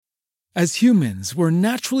As humans, we're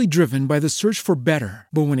naturally driven by the search for better.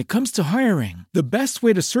 But when it comes to hiring, the best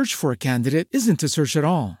way to search for a candidate isn't to search at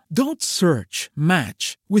all. Don't search,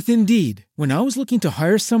 match with Indeed. When I was looking to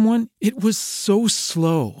hire someone, it was so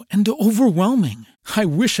slow and overwhelming. I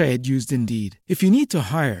wish I had used Indeed. If you need to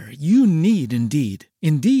hire, you need Indeed.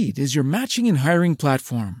 Indeed is your matching and hiring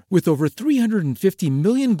platform with over 350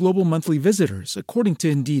 million global monthly visitors, according to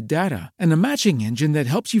Indeed data, and a matching engine that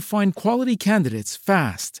helps you find quality candidates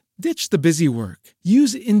fast. Ditch the busy work.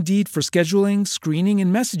 Use Indeed for scheduling, screening,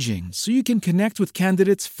 and messaging so you can connect with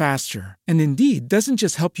candidates faster. And Indeed doesn't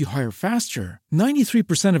just help you hire faster.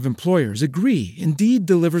 93% of employers agree Indeed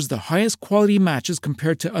delivers the highest quality matches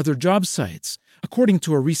compared to other job sites, according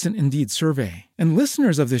to a recent Indeed survey. And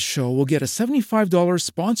listeners of this show will get a $75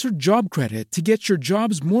 sponsored job credit to get your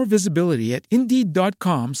jobs more visibility at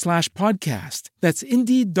Indeed.com/podcast. That's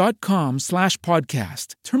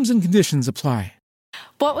Indeed.com/podcast. Terms and conditions apply.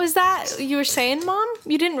 What was that you were saying, Mom?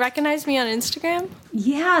 You didn't recognize me on Instagram?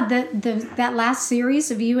 Yeah, that last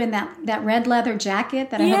series of you in that red leather jacket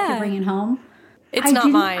that I hope you're bringing home. It's not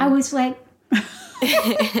mine. I was like...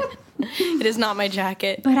 It is not my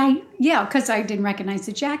jacket. But because I didn't recognize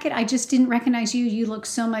the jacket. I just didn't recognize you. You look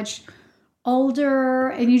so much older,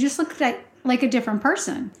 and you just look like a different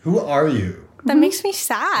person. Who are you? That makes me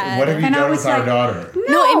sad. What have you done with our daughter?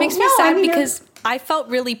 No, it makes me sad because I felt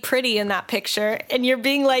really pretty in that picture, and you're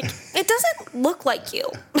being like, it doesn't look like you.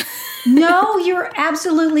 No, you're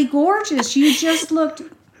absolutely gorgeous. You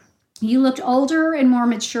looked older and more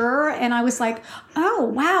mature, and I was like, oh,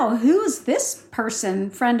 wow, who's this person,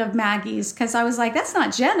 friend of Maggie's? Because I was like, that's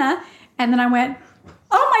not Jenna. And then I went,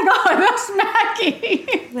 oh, my God, that's Maggie.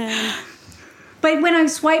 Man. But when I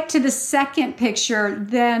swiped to the second picture,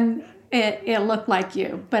 then it looked like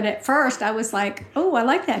you. But at first, I was like, oh, I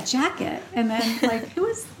like that jacket. And then, like,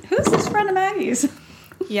 who's this friend of Maggie's?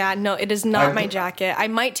 Yeah, no, it is not my jacket. I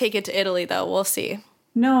might take it to Italy, though. We'll see.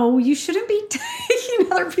 No, you shouldn't be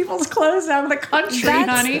taking other people's clothes out of the country,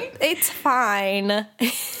 honey. It's fine.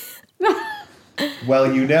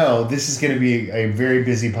 Well, this is going to be a very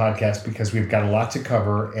busy podcast because we've got a lot to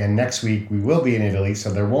cover. And next week we will be in Italy,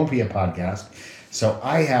 so there won't be a podcast. So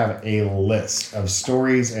I have a list of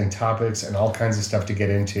stories and topics and all kinds of stuff to get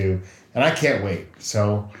into. And I can't wait.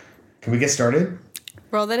 So can we get started?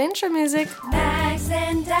 Roll that intro music. Mags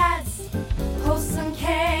and Dads, wholesome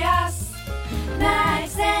chaos.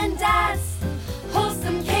 Mags and Dads,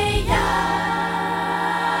 wholesome chaos.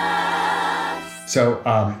 So,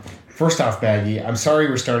 first off, Maggie, I'm sorry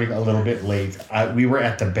we're starting a little bit late. We were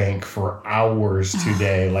at the bank for hours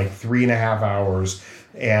today, like 3.5 hours.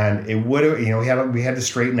 And it would have, we had to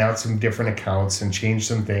straighten out some different accounts and change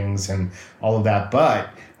some things and all of that. But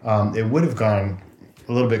it would have gone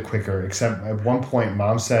a little bit quicker, except at one point,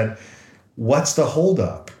 Mom said, "What's the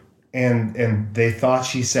holdup?" And they thought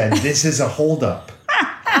she said, "This is a holdup."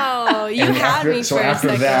 Oh, you had me so for a after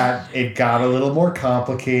second. that, it got a little more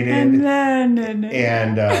complicated. And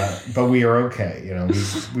but we are okay.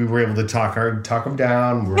 We were able to talk them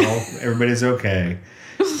down. Everybody's okay.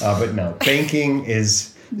 But no, banking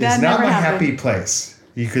is not my happy place.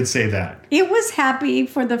 You could say that. It was happy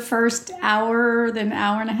for the first hour, then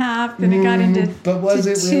hour and a half, then it got into But was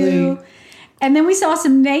it 2. really? And then we saw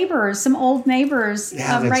some old neighbors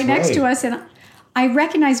right next to us, and I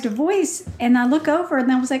recognized a voice, and I look over,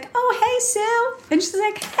 and I was like, "Oh, hey, Sue," and she's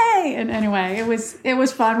like, "Hey," and anyway, it was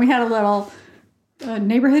fun. We had a little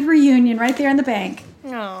neighborhood reunion right there in the bank.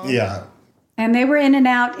 Oh. Yeah. And they were in and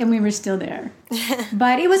out, and we were still there.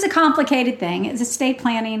 But it was a complicated thing. Estate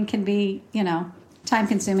planning can be, time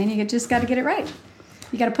consuming. You just got to get it right.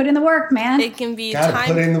 You got to put in the work, man. It can be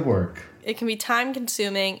Put in the work. It can be time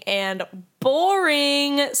consuming and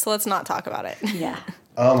boring. So let's not talk about it. Yeah.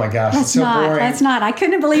 Oh my gosh, it's so boring. That's not. I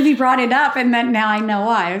couldn't believe he brought it up, and then now I know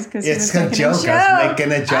why. It was because it's a joke. I was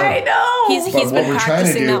making a joke. I know. He's been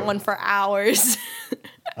practicing that one for hours.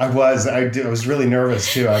 I was really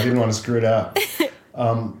nervous too. I didn't want to screw it up.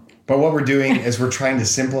 But what we're doing is we're trying to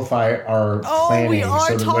simplify our planning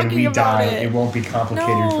so that when we die, it won't be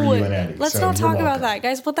complicated for you and Eddie. Let's not talk about that,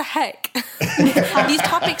 guys. What the heck? These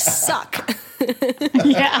topics suck.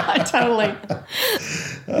 Yeah, totally.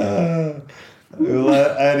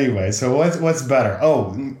 Anyway, so what's better?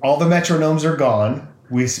 Oh, all the metronomes are gone.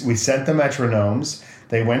 We sent the metronomes.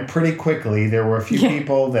 They went pretty quickly. There were a few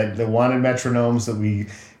people that wanted metronomes that we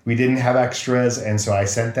didn't have extras, and so I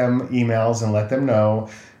sent them emails and let them know.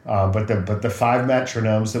 But the 5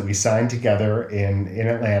 metronomes that we signed together in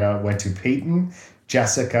Atlanta went to Peyton,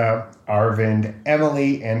 Jessica, Arvind,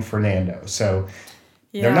 Emily, and Fernando. So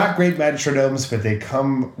They're not great metronomes, but they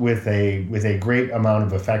come with a great amount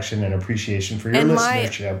of affection and appreciation for your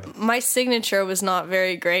listenership. My signature was not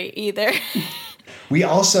very great either.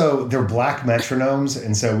 They're black metronomes,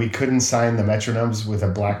 and so we couldn't sign the metronomes with a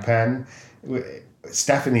black pen.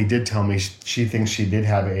 Stephanie did tell me she thinks she did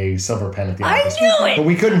have a silver pen at the office. I knew it! But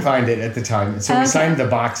we couldn't find it at the time, so we signed the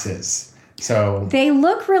boxes. So they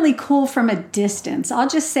look really cool from a distance. I'll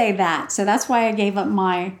just say that. So that's why I gave up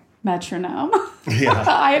my metronome. Yeah.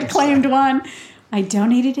 I had claimed one. I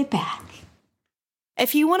donated it back.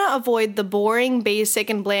 If you want to avoid the boring, basic,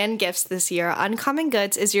 and bland gifts this year, Uncommon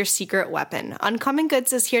Goods is your secret weapon. Uncommon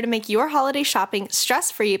Goods is here to make your holiday shopping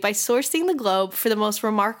stress-free by sourcing the globe for the most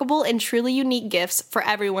remarkable and truly unique gifts for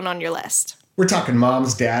everyone on your list. We're talking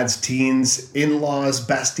moms, dads, teens, in-laws,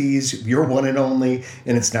 besties, your one and only,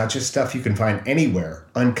 and it's not just stuff you can find anywhere.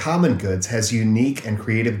 Uncommon Goods has unique and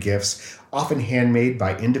creative gifts, often handmade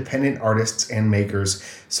by independent artists and makers.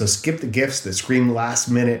 So skip the gifts that scream last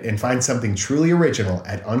minute and find something truly original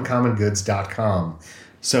at uncommongoods.com.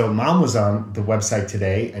 So Mom was on the website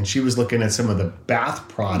today, and she was looking at some of the bath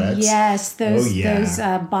products. Yes, those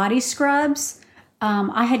body scrubs.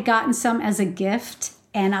 I had gotten some as a gift,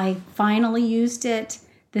 and I finally used it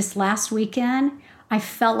this last weekend. I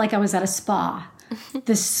felt like I was at a spa.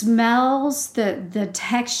 The smells, the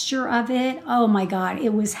texture of it, oh my God,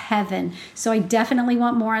 it was heaven. So I definitely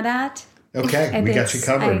want more of that. Okay, we got you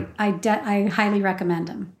covered. I highly recommend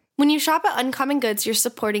them. When you shop at Uncommon Goods, you're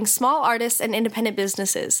supporting small artists and independent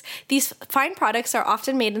businesses. These fine products are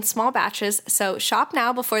often made in small batches, so shop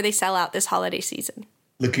now before they sell out this holiday season.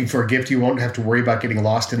 Looking for a gift you won't have to worry about getting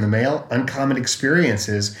lost in the mail? Uncommon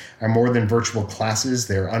experiences are more than virtual classes.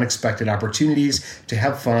 They're unexpected opportunities to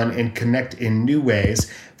have fun and connect in new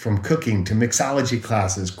ways, from cooking to mixology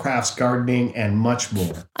classes, crafts, gardening, and much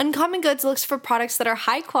more. Uncommon Goods looks for products that are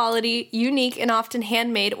high quality, unique, and often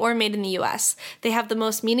handmade or made in the U.S. They have the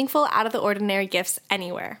most meaningful, out-of-the-ordinary gifts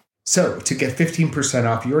anywhere. So, to get 15%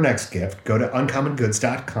 off your next gift, go to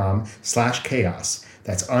uncommongoods.com/chaos.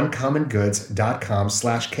 That's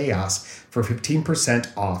uncommongoods.com/chaos for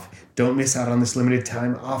 15% off. Don't miss out on this limited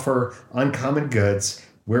time offer. Uncommon Goods,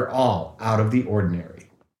 we're all out of the ordinary.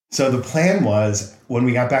 So the plan was, when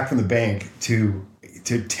we got back from the bank, to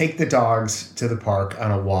take the dogs to the park on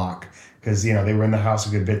a walk, because they were in the house a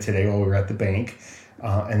good bit today while we were at the bank,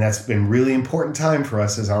 and that's been really important time for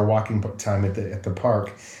us as our walking time at the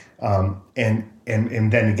park, and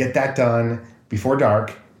then get that done before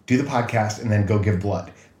dark. Do the podcast, and then go give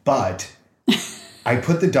blood. But I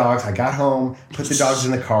got home, put the dogs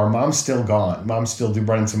in the car. Mom's still gone. Mom's still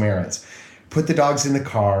running some errands. Put the dogs in the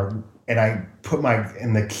car,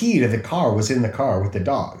 and the key to the car was in the car with the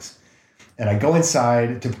dogs. And I go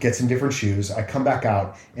inside to get some different shoes. I come back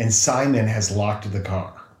out, and Simon has locked the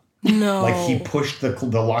car. No. Like he pushed the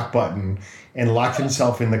lock button and locked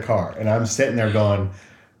himself in the car. And I'm sitting there going,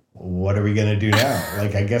 what are we going to do now?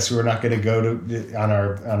 Like, I guess we're not going to go on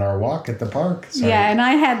our walk at the park. Sorry. Yeah, and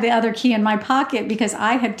I had the other key in my pocket because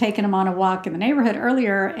I had taken him on a walk in the neighborhood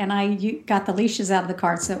earlier, and I got the leashes out of the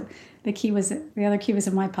car, so the other key was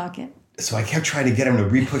in my pocket. So I kept trying to get him to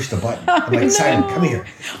re-push the button. I'm like, Simon, come here,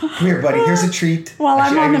 buddy. Here's a treat. While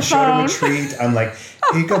I'm on the phone. I showed him a treat. I'm like,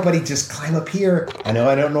 here you go, buddy. Just climb up here. I know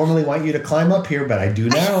I don't normally want you to climb up here, but I do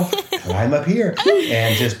now. Climb up here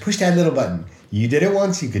and just push that little button. You did it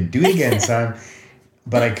once, you could do it again, son.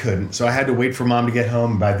 But I couldn't. So I had to wait for Mom to get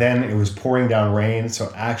home. By then, it was pouring down rain. So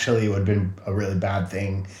actually, it would have been a really bad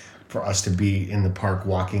thing for us to be in the park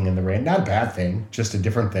walking in the rain. Not a bad thing, just a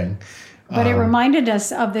different thing. But it reminded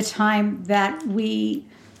us of the time that we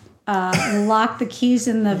locked the keys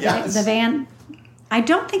in the van. I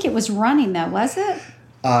don't think it was running, though, was it?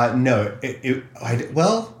 No. I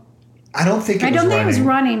don't think it was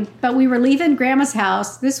running, but we were leaving Grandma's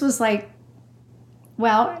house. This was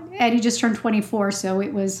Eddie just turned 24, so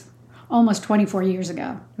it was almost 24 years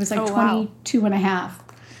ago. It was 22 and a half.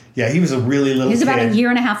 Yeah, he was a really little kid. He was about a year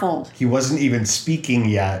and a half old. He wasn't even speaking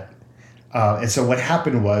yet. And so what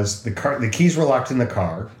happened was the keys were locked in the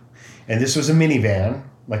car. And this was a minivan,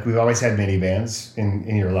 like we've always had minivans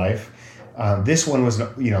in your life. This one was,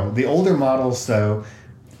 the older models, though,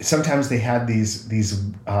 sometimes they had these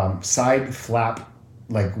side flap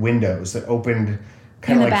like windows that opened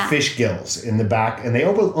kind of like back. Fish gills in the back, and they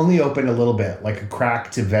only open a little bit, like a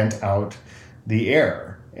crack to vent out the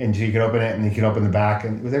air. And you could open it, and you could open the back,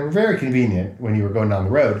 and they were very convenient when you were going down the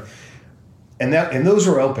road. And those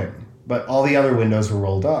were open, but all the other windows were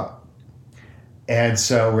rolled up. And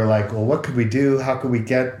so we're like, well, what could we do? How could we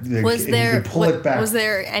pull it back? Was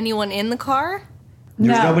there anyone in the car?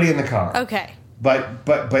 There was nobody in the car. Okay.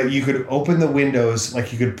 But you could open the windows,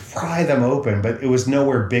 like you could pry them open, but it was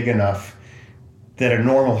nowhere big enough that a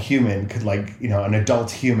normal human could, like, you know, an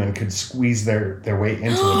adult human could squeeze their way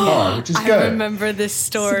into the car, which is good. I remember this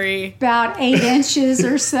story. About 8 inches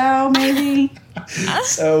or so, maybe.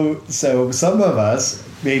 So some of us,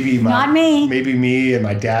 Not me. maybe me and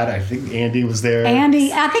my dad. I think Andy was there.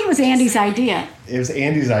 Andy, I think it was Andy's idea. It was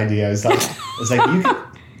Andy's idea. It was like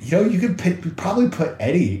you could probably put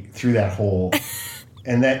Eddie through that hole,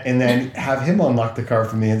 and then have him unlock the car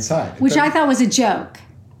from the inside. Which I thought was a joke.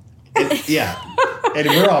 Yeah, and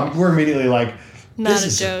we're immediately like, this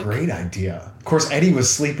is joke. a great idea. Of course, Eddie was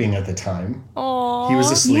sleeping at the time. Oh, He was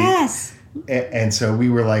asleep. Yes. And so we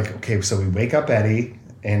were like, okay, so we wake up Eddie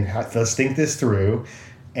and let's think this through.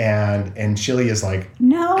 And Chili is like,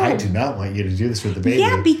 No. I do not want you to do this with the baby.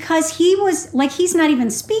 Yeah, because he was like, he's not even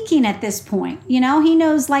speaking at this point. You know, he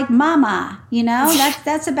knows like mama, you know,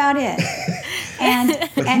 that's about it.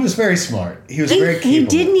 But he was very smart. He was very capable. He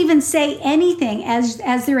didn't even say anything as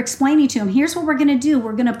they're explaining to him, here's what we're going to do.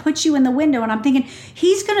 We're going to put you in the window. And I'm thinking,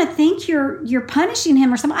 he's going to think you're punishing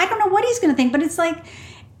him or something. I don't know what he's going to think, but it's like,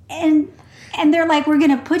 and they're like, we're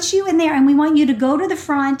going to put you in there and we want you to go to the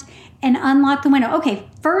front and unlock the window. Okay,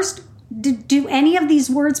 first, do any of these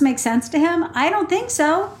words make sense to him? I don't think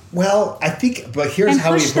so. Well, I think, but here's And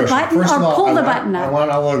how we push the approach it. button First of or all, pull the I button up. want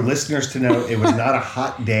all our listeners to know it was not a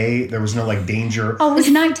hot day. There was no like danger. Oh, it was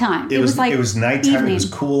nighttime. It was like it was nighttime. evening. It was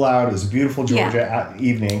cool out. It was a beautiful Georgia Yeah.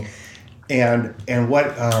 evening. And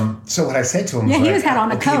what so what I said to him Yeah, was he like, had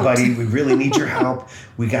on a okay, coat. buddy, we really need your help.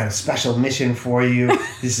 We got a special mission for you.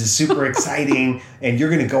 This is super exciting, and you're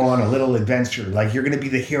going to go on a little adventure. Like you're going to be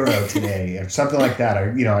the hero today, or something like that.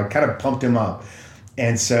 I kind of pumped him up,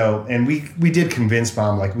 and we did convince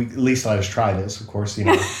Mom, like, we at least let us try this. Of course,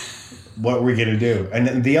 what we're going to do. And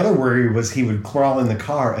then the other worry was he would crawl in the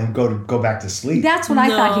car and go back to sleep. That's what I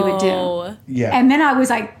thought he would do. Yeah. And then I was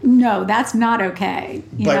like, no, that's not okay.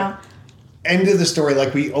 You know? End of the story,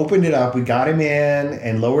 like we opened it up, we got him in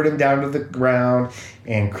and lowered him down to the ground,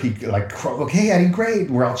 and he like, okay, Eddie, great.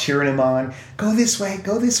 We're all cheering him on. Go this way,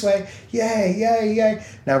 yay, yay, yay.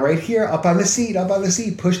 Now right here, up on the seat,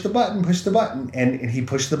 push the button, and he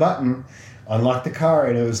pushed the button, unlocked the car,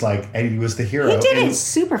 and it was like Eddie was the hero. He did and it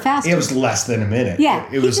super fast. It was less than a minute.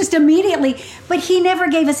 Yeah, it was he just immediately, but he never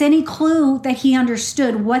gave us any clue that he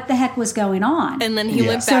understood what the heck was going on. And then he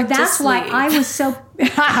went So back to sleep. that's why I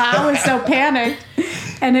was so panicked,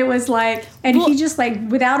 and it was like, and he just like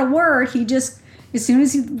without a word, he just, as soon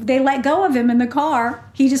as they let go of him in the car,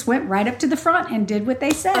 he just went right up to the front and did what they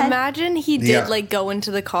said. Imagine he did Yeah. like go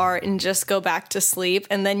into the car and just go back to sleep,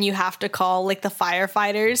 and then you have to call like the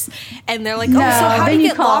firefighters, and they're like, "Oh, No, so how then do you you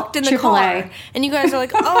get call locked in the AAA. car?" And you guys are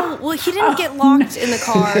like, "Oh, well, he didn't get locked in the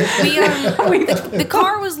car. The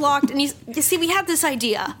car was locked, and you see, we had this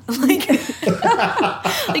idea. Like,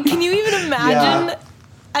 can you even imagine?" Yeah.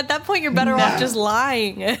 At that point, you're better off just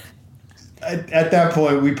lying. At that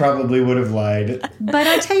point, we probably would have lied. But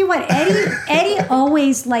I tell you what, Eddie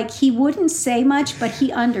always, like, he wouldn't say much, but he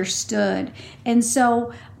understood. And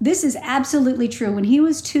so this is absolutely true. When he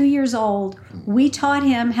was 2 years old, we taught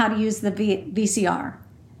him how to use the VCR.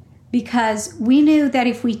 Because we knew that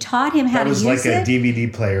if we taught him how to use it... That was like a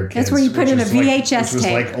DVD player, kids. That's where you put in a VHS Which was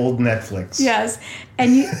tape. like old Netflix. Yes.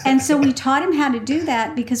 And so we taught him how to do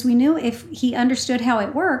that because we knew if he understood how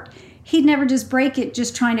it worked, he'd never just break it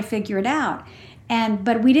just trying to figure it out.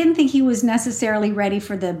 But we didn't think he was necessarily ready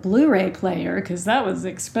for the Blu-ray player because that was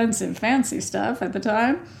expensive, fancy stuff at the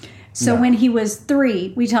time. So when he was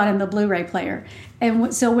 3, we taught him the Blu-ray player.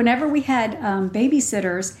 And so whenever we had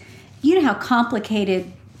babysitters, you know how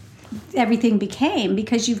complicated everything became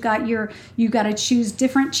because you've got to choose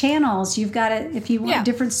different channels. You've got to, if you want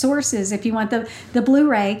different sources, if you want the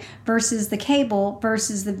Blu-ray versus the cable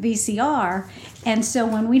versus the VCR. And so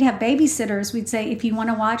when we'd have babysitters, we'd say, if you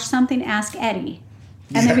want to watch something, ask Eddie.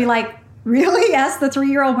 And they'd be like, really? Ask the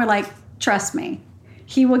 3-year-old. We're like, trust me.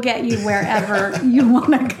 He will get you wherever you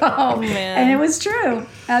want to go. Oh, man. And it was true.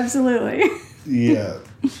 Absolutely. Yeah.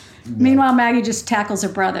 Meanwhile, Maggie just tackles her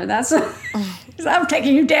brother. That's I'm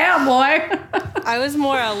taking you down, boy. I was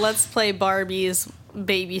more a let's play Barbie's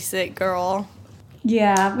babysit girl.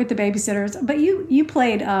 Yeah, with the babysitters. But you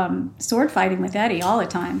played sword fighting with Eddie all the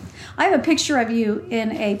time. I have a picture of you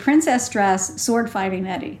in a princess dress sword fighting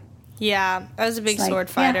Eddie. Yeah, I was a big It's like, sword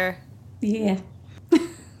fighter. Yeah.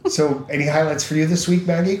 So, any highlights for you this week,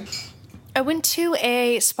 Maggie? I went to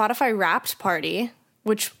a Spotify Wrapped party,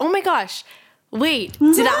 which, oh my gosh, wait,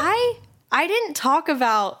 did I? I didn't talk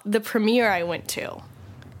about the premiere I went to.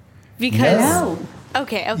 Because, No.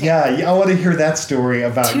 okay. Yeah, I want to hear that story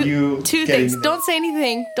about you Two getting... things. Don't say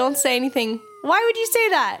anything. Why would you say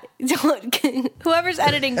that? Whoever's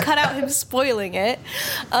editing, cut out him spoiling it.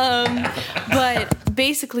 But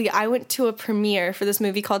basically, I went to a premiere for this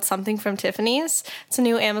movie called Something from Tiffany's. It's a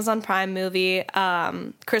new Amazon Prime movie,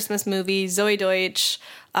 Christmas movie. Zoe Deutsch,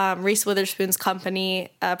 Reese Witherspoon's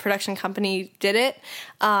production company did it.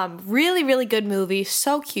 Really, really good movie.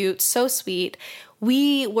 So cute, so sweet.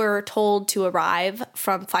 We were told to arrive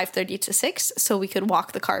from 5:30 to 6 so we could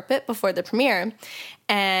walk the carpet before the premiere.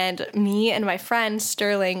 And me and my friend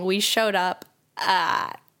Sterling, we showed up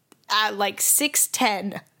at like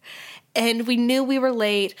 6:10. And we knew we were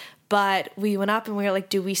late, but we went up and we were like,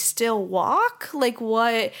 do we still walk? Like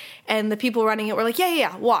what? And the people running it were like,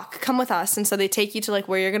 yeah, walk, come with us. And so they take you to like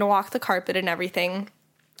where you're going to walk the carpet and everything.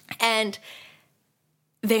 And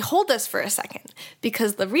they hold us for a second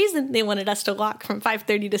because the reason they wanted us to walk from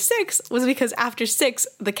 5:30 to 6 was because after 6,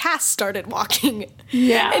 the cast started walking.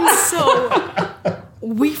 Yeah. And so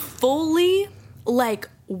we fully like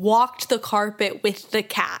walked the carpet with the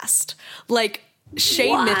cast. Like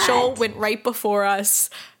Shay Mitchell went right before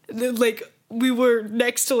us. Like we were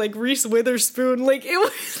next to like Reese Witherspoon. Like it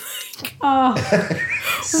was like,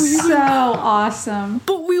 so awesome.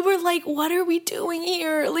 but we were like, what are we doing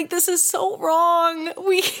here? Like this is so wrong.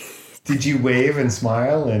 Did you wave and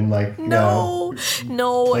smile and like No,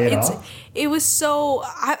 play it off? it was so.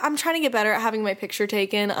 I'm trying to get better at having my picture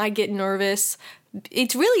taken. I get nervous.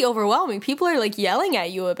 It's really overwhelming. People are like yelling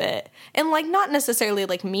at you a bit, and like not necessarily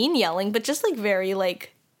like mean yelling, but just like very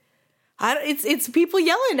like. It's people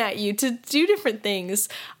yelling at you to do different things,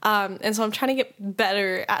 and so I'm trying to get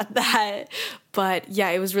better at that. But yeah,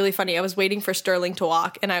 it was really funny. I was waiting for Sterling to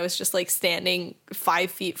walk, and I was just like standing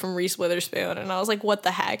 5 feet from Reese Witherspoon, and I was like, "What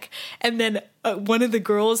the heck?" And then one of the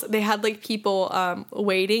girls, they had like people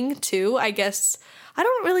waiting too. I guess I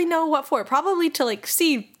don't really know what for. Probably to like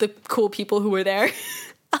see the cool people who were there.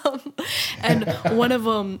 And one of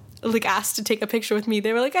them like asked to take a picture with me.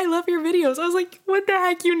 They were like, I love your videos. I was like, what the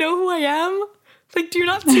heck? You know who I am? Like, do you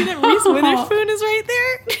not see that Reese Witherspoon is right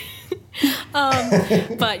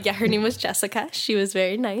there? But yeah, her name was Jessica. She was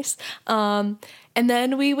very nice. And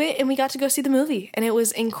then we went and we got to go see the movie, and it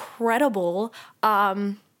was incredible.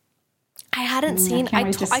 I hadn't seen. I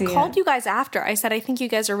called you guys after. I said I think you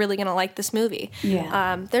guys are really gonna like this movie.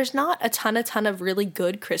 Yeah. There's not a ton of really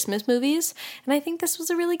good Christmas movies, and I think this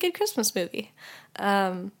was a really good Christmas movie.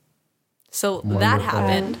 So Wonderful. That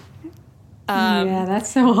happened. Yeah,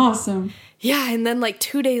 that's so awesome. Yeah, and then like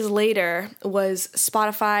 2 days later was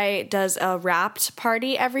Spotify does a Wrapped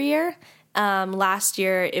party every year. Last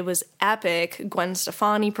year it was epic. Gwen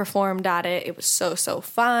Stefani performed at it. It was so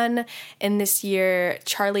fun. And this year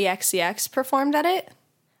Charlie XCX performed at it.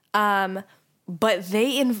 But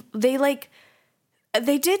they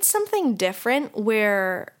did something different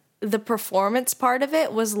where the performance part of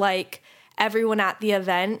it was like everyone at the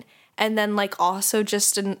event and then like also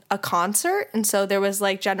just a concert. And so there was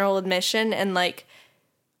like general admission and like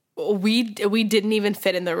we didn't even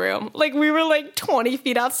fit in the room. Like we were like 20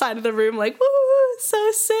 feet outside of the room, like, woo,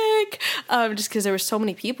 so sick. Just because there were so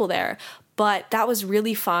many people there. But that was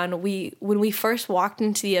really fun. When we first walked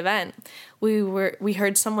into the event, we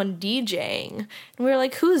heard someone DJing, and we were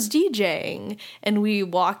like, "Who's DJing?" And we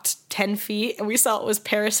walked 10 feet, and we saw it was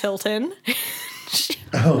Paris Hilton.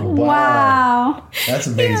 Oh wow. That's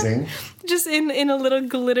amazing. Yeah. Just in a little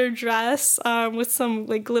glitter dress, with some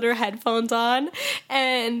like glitter headphones on,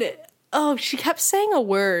 and she kept saying a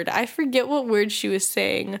word. I forget what word she was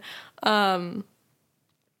saying.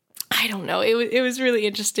 I don't know. It was really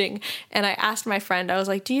interesting. And I asked my friend, I was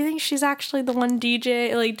like, do you think she's actually the one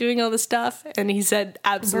DJ, like, doing all the stuff? And he said,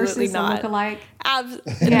 absolutely versus not. A lookalike?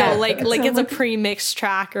 No, like it's a pre-mixed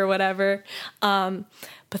track or whatever.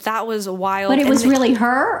 But that was wild. But it was really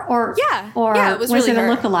her? Or it was really it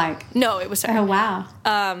her. a lookalike? No, it was her. Oh, wow.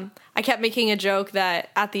 I kept making a joke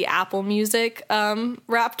that at the Apple Music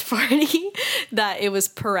Wrapped party that it was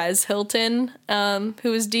Perez Hilton who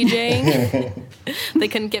was DJing. They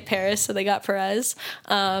couldn't get Paris, so they got Perez.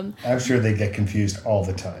 I'm sure they get confused all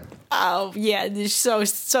the time. Oh, yeah, they're so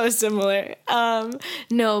similar.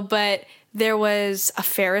 No, but there was a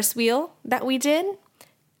Ferris wheel that we did.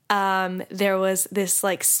 There was this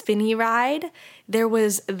like spinny ride. There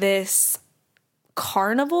was this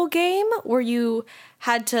carnival game where you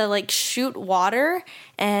had to like shoot water,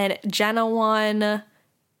 and Jenna won,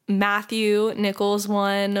 Matthew Nichols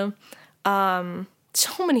won,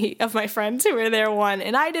 so many of my friends who were there won,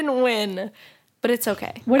 and I didn't win, but it's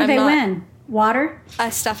okay. What did they win? Water?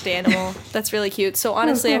 A stuffed animal. That's really cute. So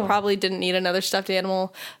honestly, cool. I probably didn't need another stuffed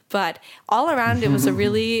animal, but all around it was a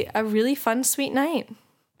really fun, sweet night.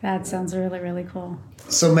 That sounds really, really cool.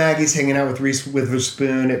 So Maggie's hanging out with Reese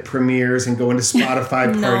Witherspoon at premieres and going to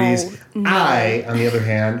Spotify parties. No. I, on the other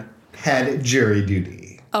hand, had jury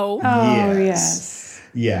duty. Oh. Oh, yes.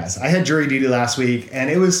 Yes, I had jury duty last week, and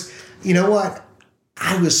it was, you know what?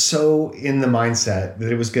 I was so in the mindset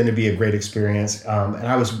that it was going to be a great experience, and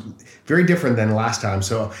I was very different than last time.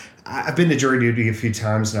 So I've been to jury duty a few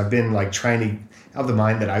times, and I've been like trying to have the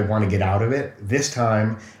mind that I want to get out of it. This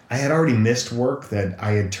time, I had already missed work that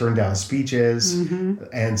I had turned down speeches,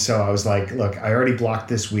 and so I was like, look, I already blocked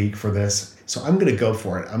this week for this, so I'm going to go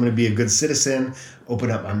for it. I'm going to be a good citizen,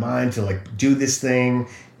 open up my mind to like do this thing.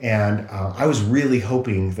 And I was really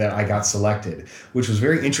hoping that I got selected, which was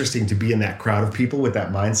very interesting to be in that crowd of people with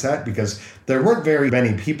that mindset, because there weren't very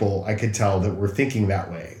many people I could tell that were thinking that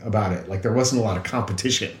way about it. Like there wasn't a lot of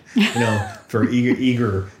competition, for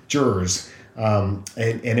eager jurors. And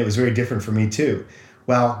it was very different for me too.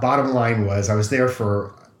 Well, bottom line was I was there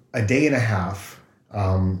for a day and a half,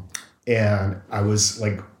 and I was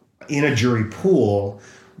like in a jury pool.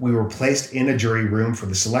 We were placed in a jury room for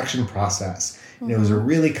the selection process. And it was a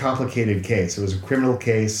really complicated case. It was a criminal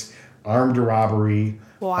case, armed robbery.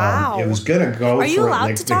 Wow. It was going to go for... Are you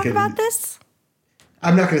allowed to talk about this?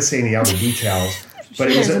 I'm not going to say any other details, but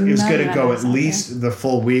it was going to go at okay. least the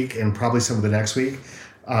full week and probably some of the next week.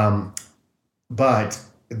 But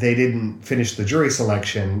they didn't finish the jury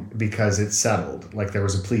selection because it settled. Like there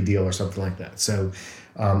was a plea deal or something like that. So,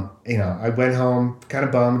 I went home kind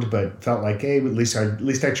of bummed, but felt like, hey, at least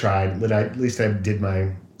I tried. At least I did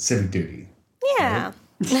my civic duty. Yeah.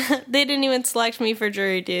 They didn't even select me for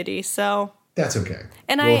jury duty, so... That's okay.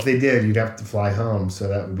 And if they did, you'd have to fly home, so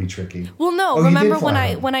that would be tricky. Well, no, you remember did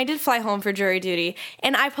fly home. when I did fly home for jury duty,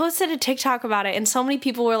 and I posted a TikTok about it, and so many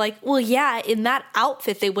people were like, well, yeah, in that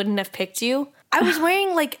outfit, they wouldn't have picked you. I was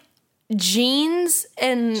wearing, like, jeans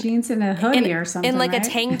and a hoodie or something, and like right? a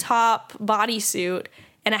tank top bodysuit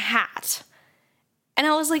and a hat. And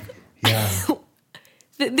I was like... Yeah.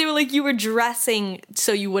 They were like, you were dressing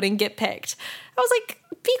so you wouldn't get picked. I was like,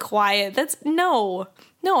 be quiet. No,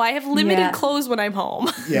 I have limited clothes when I'm home.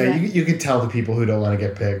 Yeah, you could tell the people who don't want to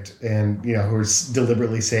get picked and, who are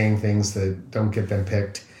deliberately saying things that don't get them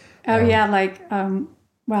picked. Oh,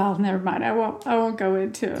 well, never mind. I won't go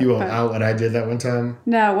into it. You won't out what I did that one time?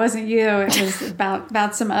 No, it wasn't you. It was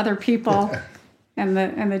about some other people. And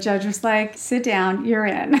the judge was like, sit down, you're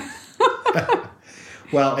in.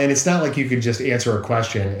 Well, and it's not like you could just answer a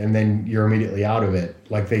question and then you're immediately out of it.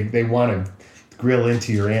 Like they want to grill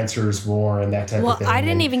into your answers more and that type of thing. Well, I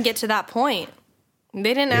didn't even get to that point.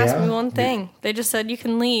 They didn't ask me one thing. They just said, you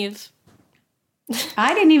can leave.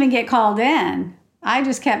 I didn't even get called in. I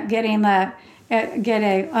just kept getting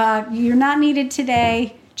you're not needed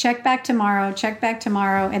today. Check back tomorrow.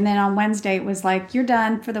 And then on Wednesday, it was like, you're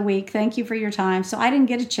done for the week. Thank you for your time. So I didn't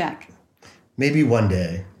get a check. Maybe one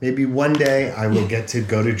day I will get to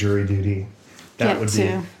go to jury duty. That would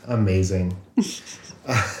be amazing.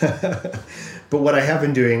 But what I have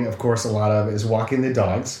been doing, of course, a lot of is walking the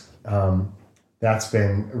dogs. That's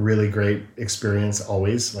been a really great experience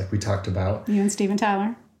always, like we talked about. You and Steven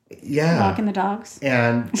Tyler. Yeah. Walking the dogs.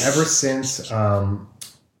 And ever since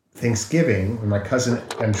Thanksgiving, when my cousin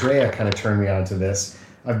Andrea kind of turned me on to this,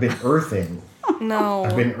 I've been earthing. No.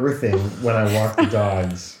 I've been earthing when I walk the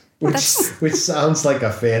dogs. Which sounds like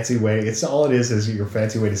a fancy way. It's all it is your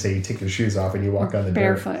fancy way to say you take your shoes off and you walk on the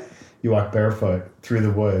barefoot. dirt. You walk barefoot through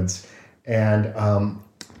the woods. And,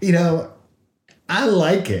 I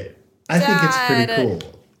like it. I think it's pretty cool.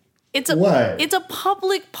 It's a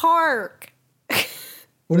public park.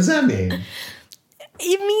 What does that mean?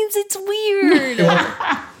 It means it's weird.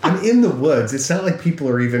 Well, I'm in the woods. It's not like people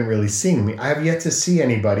are even really seeing me. I have yet to see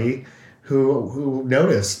anybody who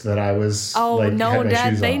noticed that I was had my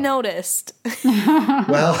shoes they off. Noticed.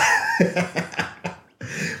 Well,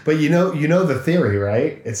 but you know the theory,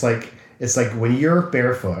 right? It's like when you're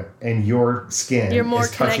barefoot and your skin You're more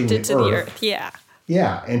is touching connected to the earth. Yeah.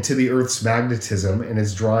 Yeah, and to the earth's magnetism, and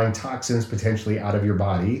it's drawing toxins potentially out of your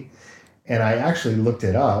body. And I actually looked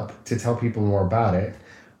it up to tell people more about it.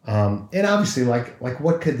 And obviously, like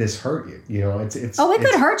what could this hurt you? It's it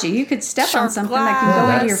could hurt you. You could step on Sharp something that could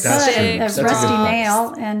go into your that's true. foot, That's a a rusty good-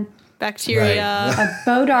 nail, and Bacteria. Right. a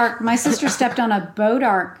Bodark. My sister stepped on a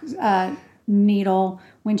Bodark needle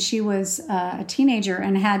when she was a teenager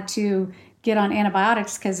and had to get on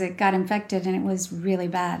antibiotics because it got infected and it was really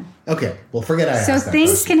bad. Okay, well, forget I asked So that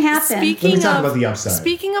things question. can happen. Let me talk about the upside.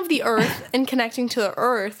 Speaking of the earth and connecting to the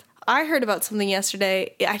earth, I heard about something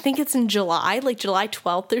yesterday. I think it's in July, like July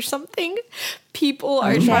 12th or something. People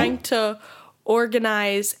are trying to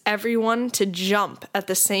organize everyone to jump at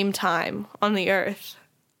the same time on the earth.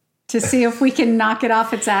 to see if we can knock it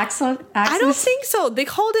off its axis? I don't think so. They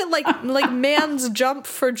called it like man's jump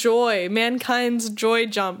for joy, mankind's joy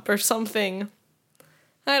jump or something.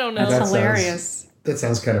 I don't know. That's hilarious. That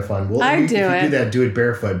sounds kind of fun. Well, I'd if you do it. do that, do it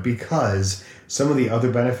barefoot, because some of the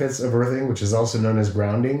other benefits of earthing, which is also known as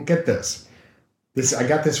grounding, get this. I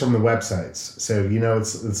got this from the websites, so you know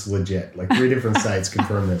it's legit. Like 3 different sites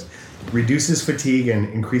confirm this. Reduces fatigue and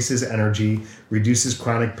increases energy, reduces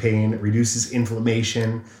chronic pain, reduces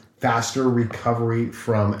inflammation, faster recovery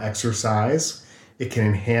from exercise. It can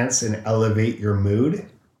enhance and elevate your mood,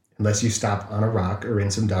 unless you stop on a rock or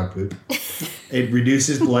in some dog poop. It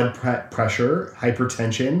reduces blood pressure,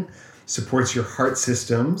 hypertension, supports your heart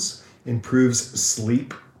systems, improves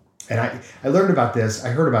sleep. And I learned about this.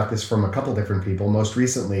 I heard about this from a couple different people. Most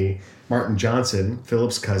recently, Martin Johnson,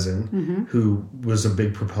 Philip's cousin, who was a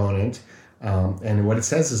big proponent. And what it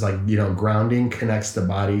says is grounding connects the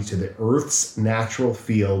body to the Earth's natural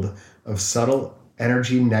field of subtle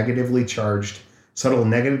negatively charged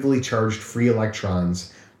free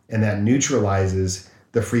electrons, and that neutralizes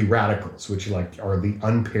the free radicals, which are the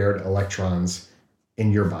unpaired electrons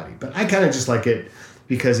in your body. But I kind of just like it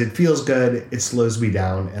because it feels good, it slows me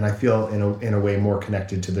down, and I feel in a way more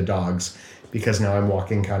connected to the dogs because now I'm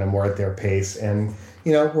walking kind of more at their pace, and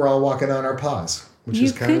we're all walking on our paws, which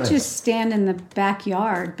is kind of nice. You could just stand in the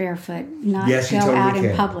backyard barefoot, not Yes, you go totally out in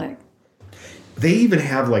can. public. They even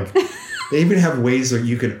have ways that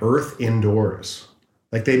you can earth indoors.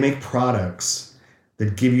 Like they make products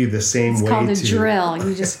that give you the same way to... It's called a drill.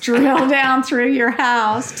 You just drill down through your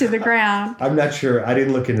house to the ground. I'm not sure. I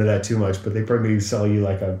didn't look into that too much, but they probably sell you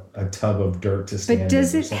like a tub of dirt to stand in. But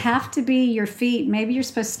does or it something. have to be your feet? Maybe you're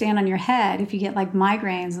supposed to stand on your head if you get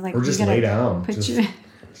migraines. Or just lay down.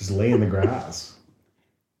 Just lay in the grass.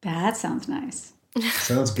 That sounds nice.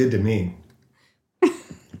 Sounds good to me.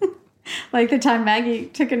 Like the time Maggie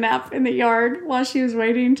took a nap in the yard while she was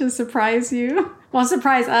waiting to surprise you. Well,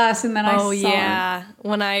 surprise us, and then I saw Oh yeah,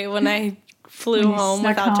 when I flew When you home snuck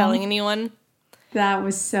without home. telling anyone. That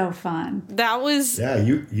was so fun. That was Yeah,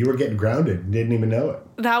 you were getting grounded and didn't even know it.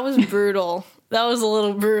 that was brutal. That was a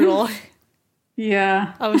little brutal.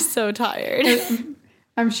 Yeah. I was so tired.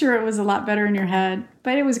 I'm sure it was a lot better in your head,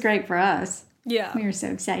 but it was great for us. Yeah. We were so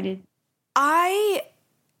excited. I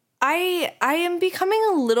am becoming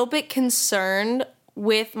a little bit concerned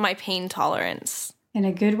with my pain tolerance. In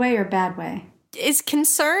a good way or bad way? Is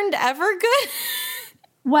concerned ever good?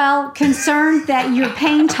 Well, concerned that your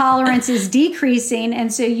pain tolerance is decreasing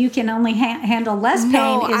and so you can only handle less pain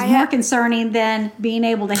No, is more concerning than being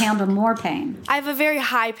able to handle more pain. I have a very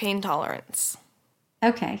high pain tolerance.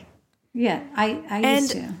 Okay. Yeah, I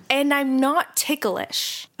used to. And I'm not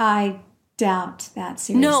ticklish. I doubt that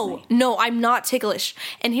seriously. No, I'm not ticklish.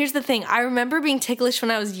 And here's the thing. I remember being ticklish when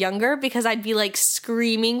I was younger because I'd be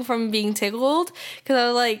screaming from being tickled because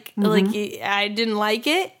I was I didn't like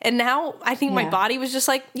it. And now I think my body was just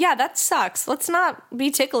yeah, that sucks. Let's not be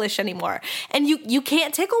ticklish anymore. And you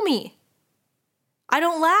can't tickle me. I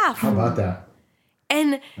don't laugh. How about that?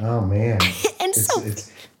 And Oh man. and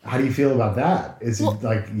It's how do you feel about that? Is it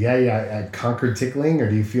I conquered tickling, or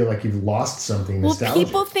do you feel like you've lost something nostalgic?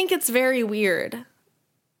 people think it's very weird.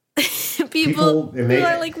 people and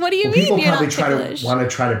are like, what do you mean people you're probably not want to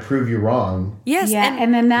try to prove you wrong. Yes. Yeah,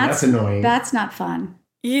 and then that's annoying. That's not fun.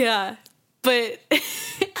 Yeah, but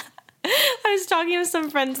I was talking to some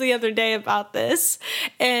friends the other day about this,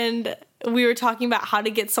 and we were talking about how to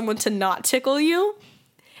get someone to not tickle you,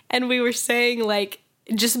 and we were saying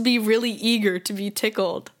just be really eager to be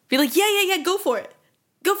tickled. Be like, yeah, go for it.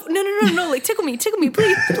 No, tickle me,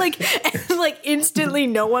 please. And instantly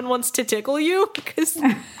no one wants to tickle you because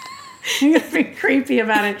You're very creepy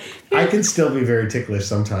about it. I can still be very ticklish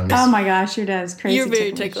sometimes. Oh my gosh, your dad's crazy. you're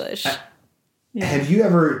very ticklish. Yeah. Have you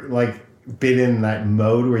ever been in that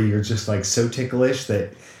mode where you're just so ticklish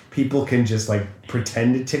that people can just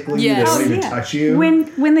pretend to tickle you? Yes. They don't even touch you.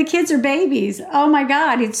 When the kids are babies, oh my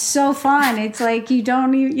God, it's so fun. It's you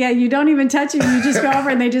don't even touch them. You just go over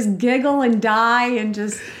and they just giggle and die and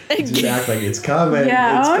just Just act like it's coming.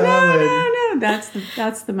 yeah. It's coming. No.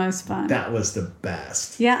 That's the most fun. That was the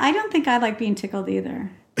best. Yeah, I don't think I like being tickled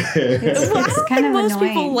either. Well, I don't kind think of most annoying.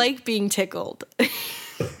 people like being tickled.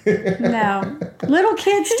 No, little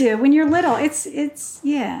kids do. When you're little, it's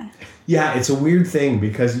yeah. Yeah, it's a weird thing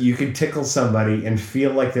because you can tickle somebody and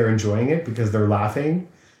feel like they're enjoying it because they're laughing,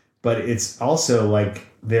 but it's also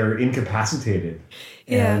they're incapacitated.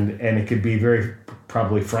 Yeah. And it could be very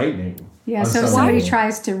probably frightening. Yeah, on so if some somebody level.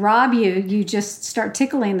 tries to rob you, you just start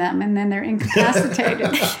tickling them and then they're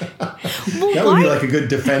incapacitated. That would be a good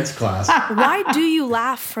defense class. Why do you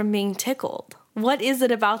laugh from being tickled? What is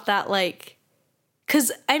it about that Because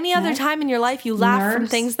any other Right. time in your life, you laugh from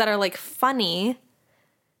Nerves. things that are like funny.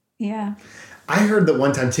 Yeah. I heard that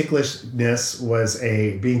one time ticklishness was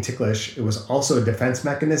being ticklish. It was also a defense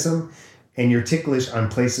mechanism, and you're ticklish on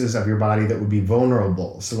places of your body that would be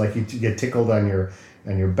vulnerable. So like you get tickled on your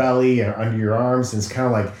belly and under your arms, and it's kind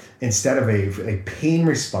of like instead of a pain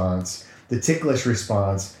response, the ticklish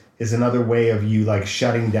response is another way of you like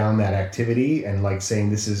shutting down that activity and like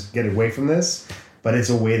saying get away from this. But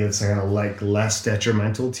it's a way that's kind of like less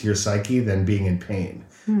detrimental to your psyche than being in pain.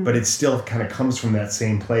 But it still kind of comes from that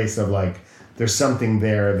same place of like, there's something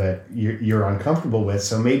there that you're uncomfortable with.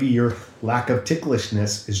 So maybe your lack of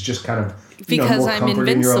ticklishness is just kind of Because more I'm comfort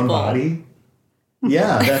in your own invincible. body.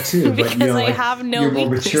 Yeah, that too. But Because I have no you're more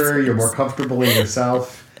weaknesses. mature. You're more comfortable in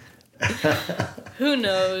yourself. Who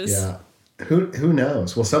knows? Yeah. Who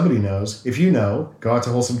knows? Well, somebody knows. If you know, go out to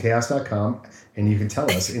wholesomechaos.com and you can tell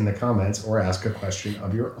us in the comments or ask a question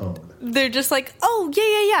of your own. They're just like, oh,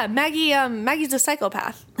 yeah. Maggie's a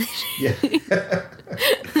psychopath. Yeah.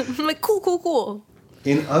 I'm like, cool.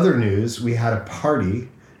 In other news, we had a party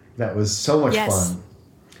that was so much Yes. fun.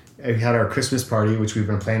 We had our Christmas party, which we've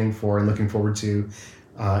been planning for and looking forward to,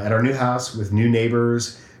 at our new house with new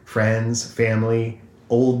neighbors, friends, family,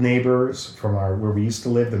 old neighbors from where we used to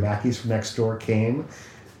live. The Mackeys from next door came.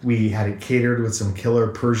 We had it catered with some killer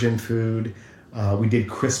Persian food. We did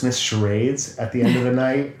Christmas charades at the end of the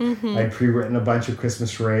night. I'd pre-written a bunch of Christmas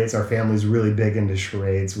charades. Our family's really big into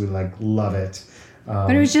charades. We love it.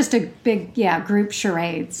 But it was just a big, group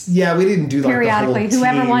charades. Yeah, we didn't do like Periodically, the whole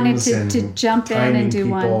whoever wanted teams to and jump in timing and do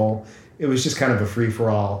one. It was just kind of a free for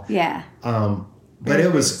all. Yeah. But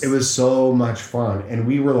it was so much fun, and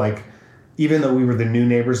we were like, even though we were the new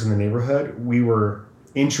neighbors in the neighborhood, we were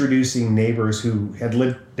introducing neighbors who had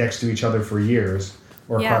lived next to each other for years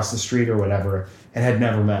or Yeah. across the street or whatever and had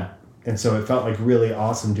never met. And so it felt like really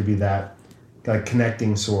awesome to be that like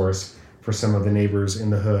connecting source for some of the neighbors in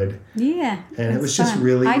the hood. Yeah. And it it's was just fun.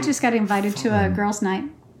 really I just got invited to a girls' night.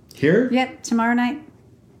 Here? Yep, tomorrow night.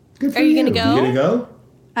 Good for Are you gonna go? You gonna go?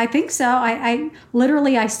 I think so. I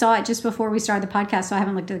literally I saw it just before we started the podcast, so I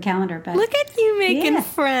haven't looked at the calendar. But Look at you making Yeah.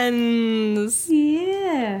 friends.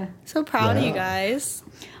 yeah, So proud of you Yeah. guys.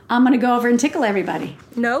 I'm gonna go over and tickle everybody.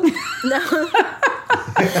 No. You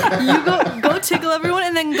go tickle everyone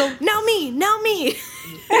and then go, now me.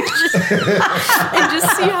 and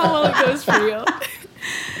just see how well it goes for you.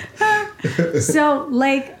 So,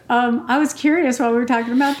 like, I was curious while we were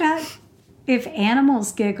talking about that. If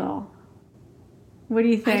animals giggle, what do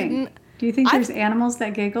you think? Do you think there's animals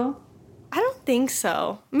that giggle? I don't think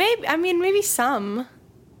so. Maybe some.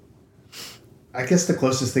 I guess the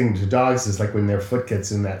closest thing to dogs is like when their foot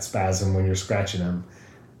gets in that spasm when you're scratching them.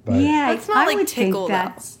 But Yeah, That's not I like would tickle, think though.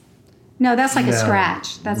 that's no, that's like a No.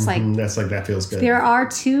 scratch. That's like that's like that feels good. there are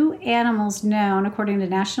 2 animals known, according to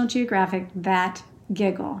National Geographic, that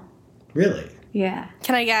giggle. Really? Yeah.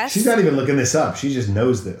 Can I guess? She's not even looking this up. She just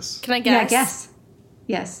knows this. Can I Yeah, guess?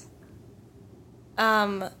 Yes.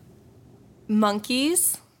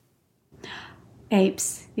 Monkeys.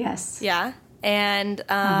 Apes. Yes. Yeah. And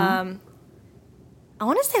I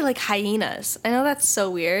want to say like hyenas. I know that's so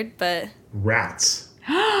weird, but Rats.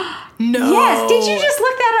 no. Yes. Did you just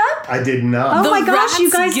look that up? I did not. Oh The my gosh, you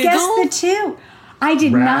rats guys giggle? guessed the 2. I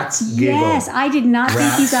did Rats not. giggle. Yes, I did not think you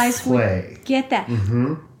Rats guys play. would get that.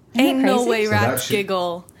 Mm-hmm. Ain't no way So that rats should-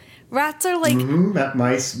 giggle. Rats are like.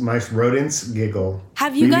 Mice, rodents giggle.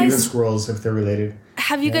 Have you Maybe guys- even squirrels if they're related?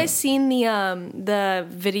 Have you guys seen the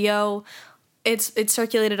video? It's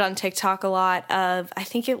circulated on TikTok a lot of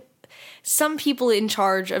some people in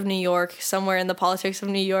charge of New York, somewhere in the politics of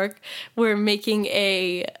New York, were making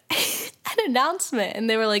an announcement, and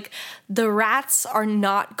they were like, the rats are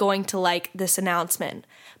not going to like this announcement,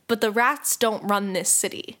 but the rats don't run this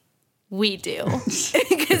city. We do.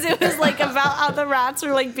 Because it was like about how the rats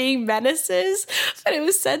were like being menaces, but it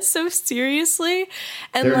was said so seriously.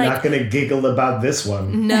 And They're like, not going to giggle about this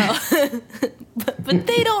one. no, but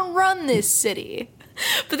they don't run this city.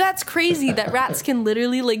 But that's crazy that rats can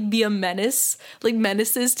literally like be a menace, like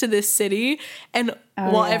menaces to this city. And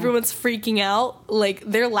while yeah. everyone's freaking out, like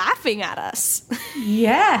they're laughing at us.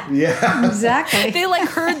 Yeah. Yeah. Exactly. They like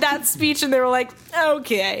heard that speech and they were like,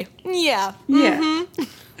 okay, yeah. Yeah.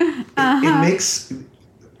 It makes,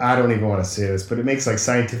 I don't even want to say this, but it makes like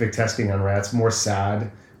scientific testing on rats more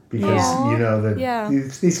sad because, Yeah. you know, that Yeah.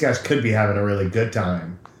 these guys could be having a really good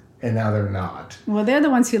time and now they're not. Well, they're the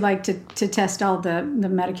ones who like to test all the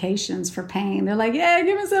medications for pain. They're like, yeah,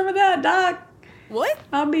 give me some of that, doc. What?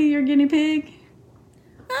 I'll be your guinea pig.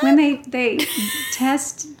 When they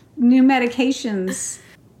test new medications,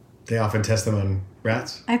 They often test them on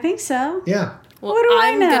rats. I think so. Yeah. Well, What do I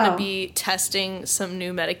I'm know? going to be testing some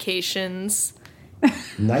new medications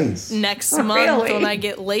Nice. next month Really? when I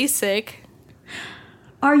get LASIK.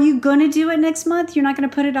 Are you going to do it next month? You're not going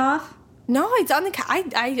to put it off? No, it's on the.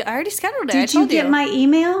 I already scheduled it. I Did you told get my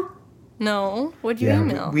email? No. What'd you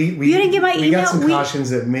email? We You didn't get my we email? got some We-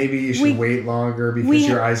 cautions that maybe you should we- wait longer because we-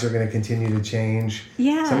 your eyes are going to continue to change.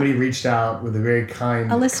 Yeah. Somebody reached out with a very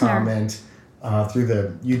kind A listener. comment through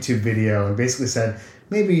the YouTube video and basically said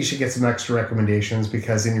maybe you should get some extra recommendations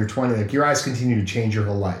because in your 20s, like your eyes continue to change your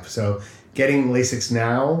whole life. So getting LASIK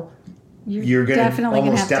now, you're going to definitely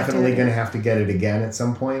gonna almost have to do definitely it. going to have to get it again at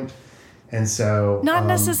some point. And so Not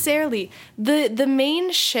necessarily. The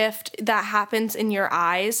main shift that happens in your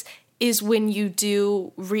eyes is when you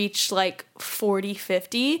do reach like 40,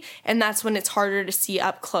 50, and that's when it's harder to see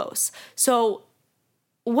up close. So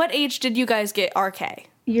what age did you guys get RK?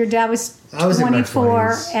 Your dad was I was in my 24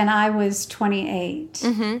 20s. and I was 28.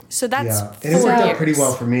 So that's yeah, and it 4 worked years. out pretty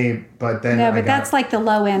well for me. But then No, I but got, that's like the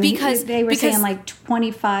low end. Because- they were because- saying like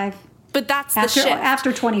 25. But that's After- the shift.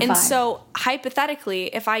 after 25. And so hypothetically,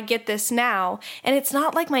 if I get this now, and it's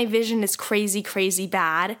not like my vision is crazy, crazy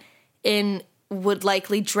bad and would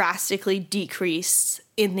likely drastically decrease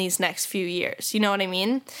in these next few years. You know what I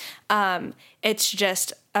mean? It's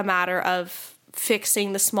just a matter of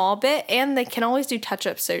fixing the small bit, and they can always do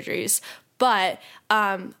touch-up surgeries. But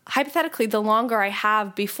hypothetically, the longer I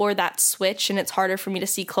have before that switch and it's harder for me to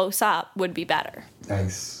see close up would be better.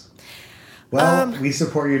 Nice. Well, we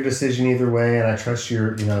support your decision either way, and I trust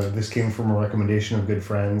this came from a recommendation of good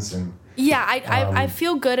friends. And Yeah, I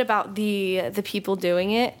feel good about the people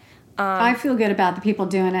doing it. I feel good about the people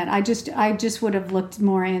doing it. I just would have looked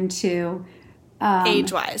more into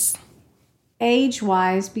Age-wise.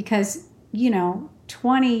 age-wise because,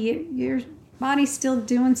 20, your body's still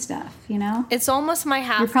doing stuff, It's almost my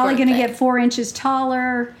half You're probably going to birthday. get 4 inches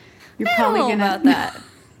taller. You're I probably don't know going about that.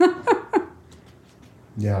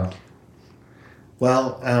 yeah.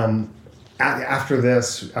 Well, after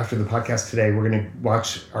the podcast today, we're going to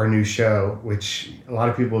watch our new show, which a lot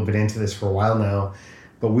of people have been into this for a while now,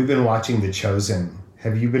 but we've been watching The Chosen.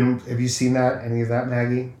 Have you seen that? Any of that,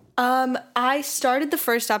 Maggie? I started the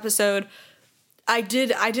first episode. I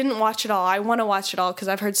didn't watch it all. I want to watch it all because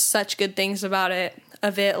I've heard such good things about it,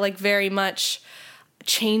 like very much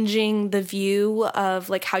changing the view of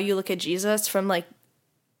like how you look at Jesus from like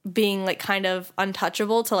being like kind of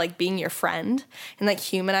untouchable to like being your friend and like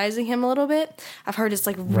humanizing him a little bit. I've heard it's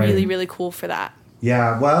like really, Right. really cool for that.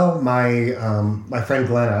 Yeah. Well, my friend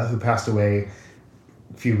Glenna, who passed away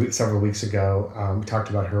several weeks ago, we talked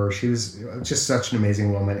about her. She was just such an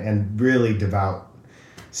amazing woman and really devout,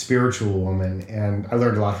 spiritual woman, and I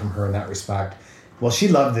learned a lot from her in that respect. Well, she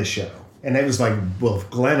loved this show, and it was like, well, if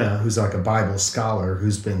Glenna, who's like a Bible scholar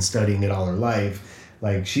who's been studying it all her life,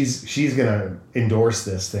 like she's gonna endorse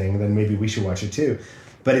this thing, then maybe we should watch it too.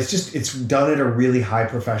 But it's done at a really high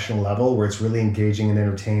professional level where it's really engaging and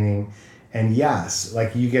entertaining. And yes,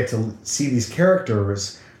 like you get to see these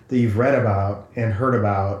characters that you've read about and heard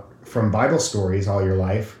about from Bible stories all your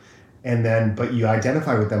life, but you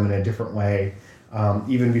identify with them in a different way,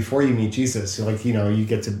 even before you meet Jesus. So like, you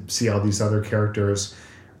get to see all these other characters.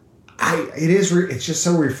 It's just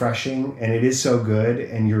so refreshing, and it is so good,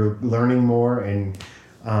 and you're learning more. And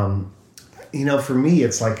for me,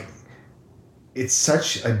 it's like it's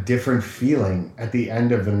such a different feeling at the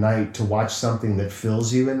end of the night to watch something that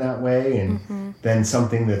fills you in that way, and then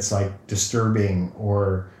something that's like disturbing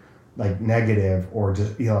or like negative or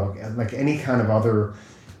just like any kind of other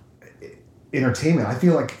entertainment. I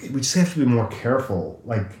feel like we just have to be more careful,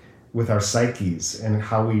 like with our psyches and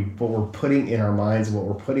what we're putting in our minds and what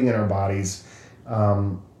we're putting in our bodies,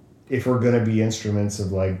 if we're going to be instruments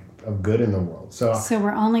of good in the world. So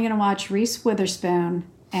we're only going to watch Reese Witherspoon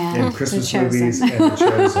and Christmas The Chosen. movies and The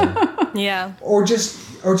Chosen, Yeah. or just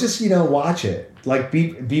watch it. Like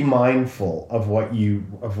be mindful of what you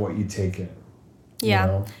take in.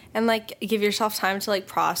 Yeah. And like give yourself time to like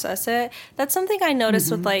process it. That's something I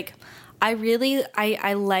noticed with like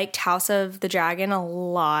I liked House of the Dragon a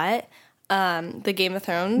lot, the Game of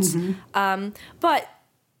Thrones. But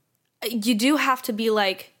you do have to be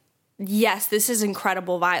like, yes, this is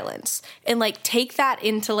incredible violence. And like take that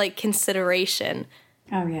into like consideration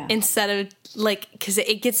Oh, yeah. instead of like, because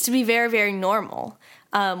it gets to be very, very normal.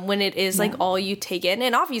 When it is like all you take in.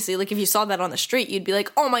 And obviously, like if you saw that on the street, you'd be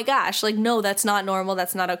like, oh my gosh, like no, that's not normal,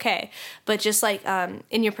 that's not okay. But just like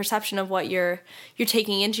in your perception of what you're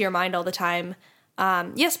taking into your mind all the time,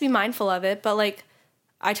 yes, be mindful of it, but like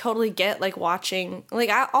I totally get like watching, like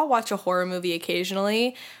I'll watch a horror movie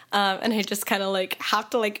occasionally, and I just kind of like have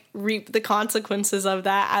to like reap the consequences of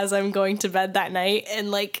that as I'm going to bed that night,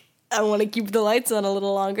 and like I want to keep the lights on a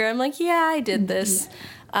little longer. I'm like, yeah, I did this.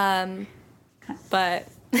 But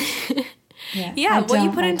yeah, what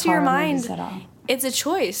you put into your mind, it's a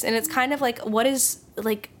choice. And it's kind of like, what is,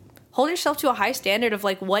 like, hold yourself to a high standard of,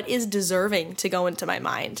 like, what is deserving to go into my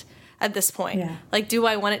mind at this point. Yeah. Like, do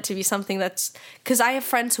I want it to be something that's, because I have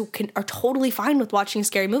friends who are totally fine with watching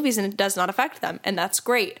scary movies and it does not affect them. And that's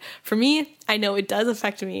great. For me, I know it does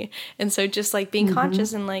affect me. And so just, like, being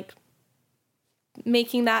conscious and, like,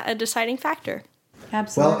 making that a deciding factor.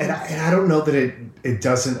 Absolutely. Well, and I don't know that it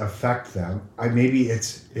doesn't affect them. Maybe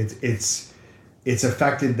it's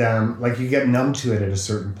affected them. Like, you get numb to it at a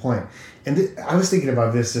certain point. And I was thinking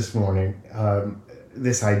about this morning.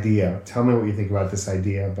 This idea. Tell me what you think about this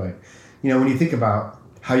idea. But when you think about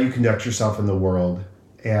how you conduct yourself in the world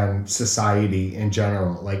and society in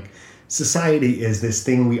general, like, society is this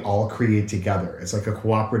thing we all create together. It's like a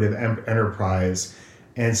cooperative enterprise.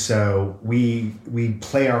 And so we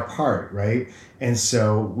play our part, right? And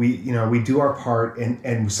so we do our part,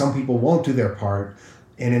 and some people won't do their part.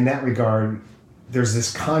 And in that regard, there's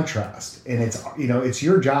this contrast, and it's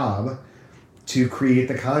your job to create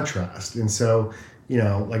the contrast. And so,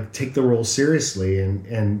 like, take the role seriously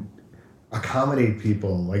and accommodate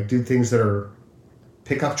people, like, do things that are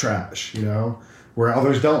pick up trash, where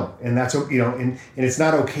others don't. And that's, and it's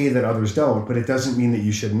not okay that others don't, but it doesn't mean that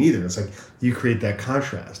you shouldn't either. It's like you create that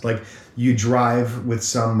contrast. Like, you drive with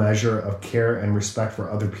some measure of care and respect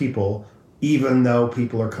for other people, even though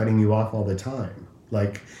people are cutting you off all the time.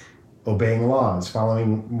 Like, obeying laws,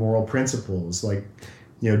 following moral principles, like,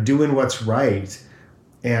 doing what's right.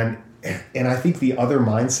 And I think the other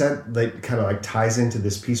mindset that kind of, like, ties into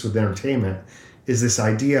this piece with entertainment is this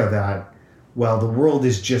idea that, well, the world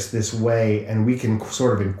is just this way, and we can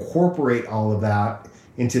sort of incorporate all of that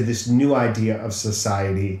into this new idea of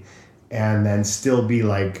society, and then still be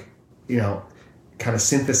like, kind of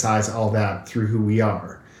synthesize all that through who we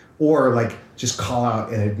are. Or, like, just call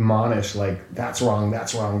out and admonish, like, that's wrong,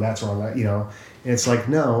 that's wrong, that's wrong, And it's like,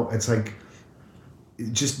 no, it's like,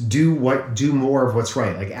 just do more of what's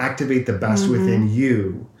right. Like, activate the best within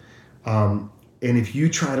you. And if you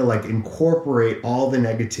try to, like, incorporate all the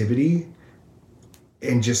negativity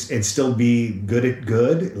and still be good at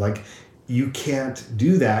good, like, you can't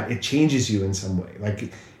do that. It changes you in some way.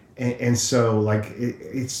 Like, and so, like,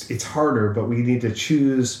 it's harder, but we need to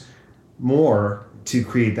choose more to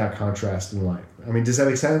create that contrast in life. I mean, does that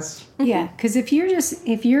make sense? Yeah, because if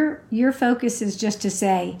your focus is just to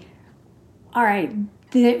say, all right,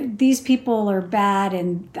 these people are bad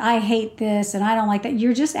and I hate this and I don't like that,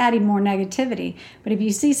 you're just adding more negativity. But if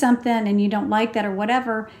you see something and you don't like that or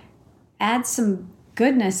whatever, add some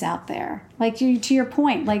goodness out there. Like, to your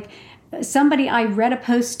point, like, I read a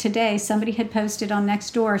post today, somebody had posted on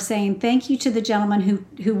Nextdoor saying, thank you to the gentleman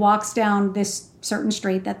who walks down this certain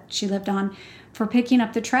street that she lived on for picking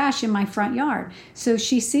up the trash in my front yard. So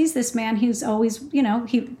she sees this man who's always,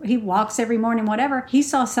 he walks every morning, whatever. He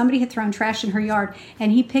saw somebody had thrown trash in her yard,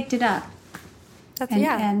 and he picked it up.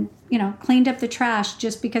 And cleaned up the trash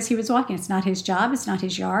just because he was walking. It's not his job. It's not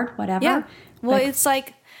his yard, whatever. Yeah. Well, it's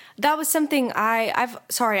like, that was something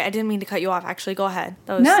sorry, I didn't mean to cut you off, actually. Go ahead.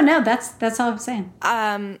 No, that's all I'm saying.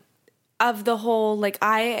 Of the whole, like,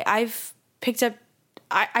 I've picked up,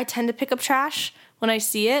 I tend to pick up trash when I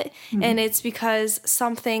see it, and it's because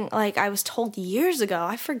something, like, I was told years ago,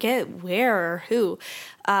 I forget where or who,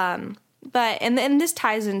 but, and this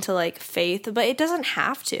ties into, like, faith, but it doesn't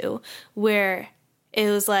have to, where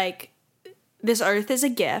it was like, this earth is a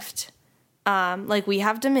gift, like, we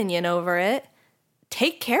have dominion over it,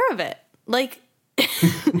 take care of it, like,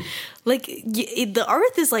 like, the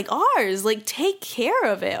earth is, like, ours, like, take care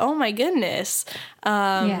of it, oh my goodness.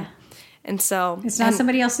 Yeah. And so it's not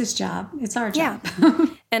somebody else's job; it's our job. Yeah.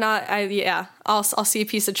 And I'll see a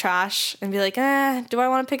piece of trash and be like, do I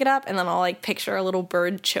want to pick it up? And then I'll, like, picture a little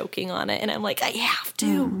bird choking on it, and I'm like, I have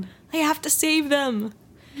to save them.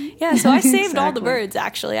 Yeah, so I saved all the birds.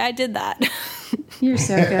 Actually, I did that. You're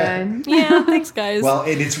so good. Yeah, thanks, guys. Well,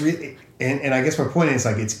 and it's really, and I guess my point is,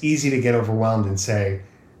 like, it's easy to get overwhelmed and say,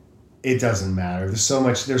 it doesn't matter. There's so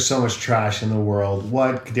much trash in the world.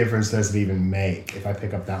 What difference does it even make if I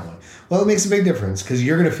pick up that one? Well, it makes a big difference, because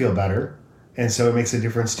you're going to feel better. And so it makes a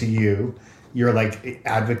difference to you. You're, like,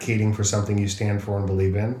 advocating for something you stand for and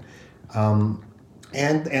believe in.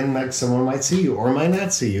 And like, someone might see you or might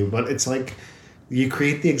not see you, but it's like, you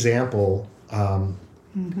create the example, and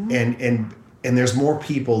there's more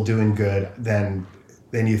people doing good than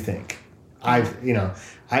you think. I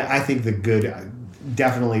think the good,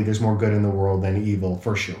 definitely there's more good in the world than evil,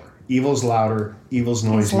 for sure. Evil's louder. Evil's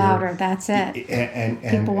noisier. It's louder. That's it. And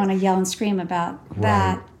People want to yell and scream about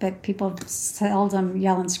that, Right. but people seldom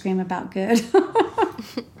yell and scream about good.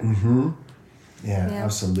 Yeah,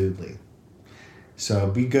 absolutely. So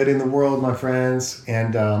be good in the world, my friends.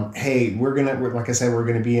 And hey, like I said, we're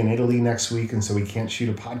gonna be in Italy next week, and so we can't shoot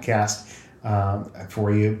a podcast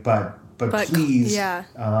for you. But please,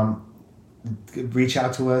 reach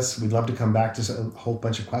out to us. We'd love to come back to a whole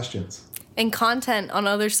bunch of questions. And content on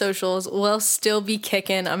other socials will still be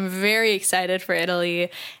kicking. I'm very excited for Italy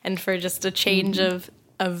and for just a change of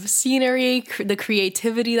scenery, the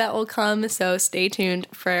creativity that will come. So stay tuned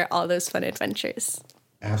for all those fun adventures.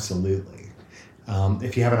 Absolutely.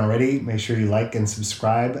 If you haven't already, make sure you like and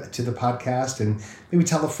subscribe to the podcast, and maybe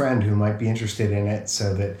tell a friend who might be interested in it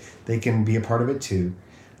so that they can be a part of it too.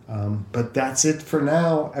 But that's it for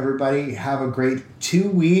now, everybody. Have a great 2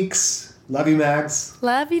 weeks. Love you, Mags.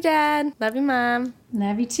 Love you, Dad. Love you, Mom.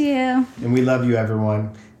 Love you too. And we love you,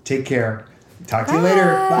 everyone. Take care. Talk to you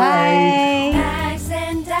later. Bye. Mags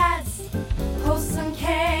and Dads, wholesome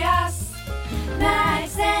chaos.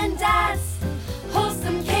 Mags and Dads,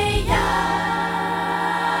 wholesome chaos.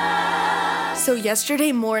 So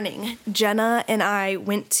yesterday morning, Jenna and I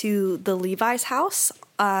went to the Levi's house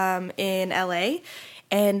in LA,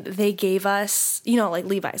 and they gave us, like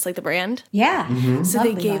Levi's, like the brand. Yeah. So Love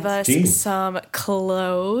they gave Levi's. us Gee. some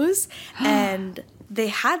clothes, and they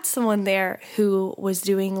had someone there who was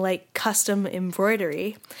doing like custom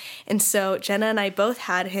embroidery. And so Jenna and I both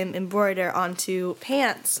had him embroider onto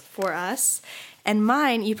pants for us. And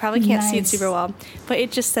mine, you probably can't see it Nice. super well, but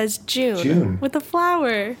it just says June, June. with a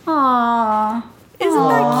flower. Aww. Isn't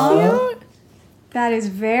that cute? That is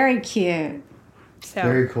very cute. So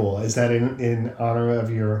Very cool. Is that in honor of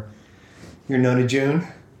your Nona June?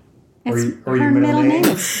 Or It's your her middle name?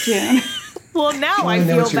 is June. well, now I I know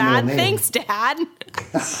feel it's your bad. middle name. Thanks, Dad.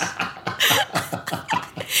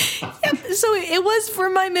 Yep, so it was for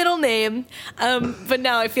my middle name, but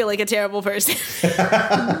now I feel like a terrible person.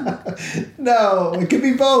 No, it could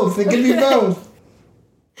be both. It could be both.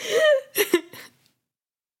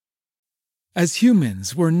 As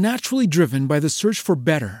humans, we're naturally driven by the search for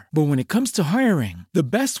better. But when it comes to hiring, the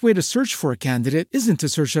best way to search for a candidate isn't to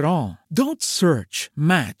search at all. Don't search,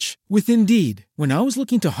 match with Indeed. When I was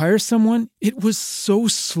looking to hire someone, it was so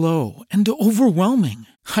slow and overwhelming.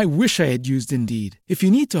 I wish I had used Indeed. If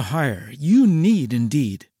you need to hire, you need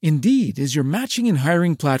Indeed. Indeed is your matching and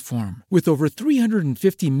hiring platform with over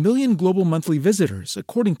 350 million global monthly visitors,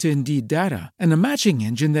 according to Indeed data, and a matching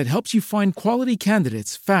engine that helps you find quality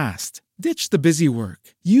candidates fast. Ditch the busy work.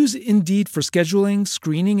 Use Indeed for scheduling,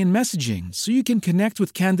 screening, and messaging so you can connect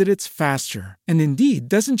with candidates faster. And Indeed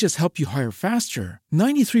doesn't just help you hire faster.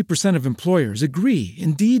 93% of employers agree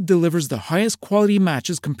Indeed delivers the highest quality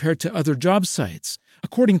matches compared to other job sites,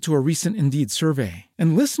 according to a recent Indeed survey.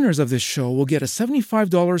 And listeners of this show will get a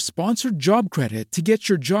 $75 sponsored job credit to get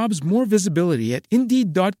your jobs more visibility at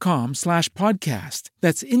Indeed.com/podcast.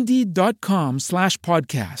 That's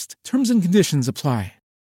Indeed.com/podcast. Terms and conditions apply.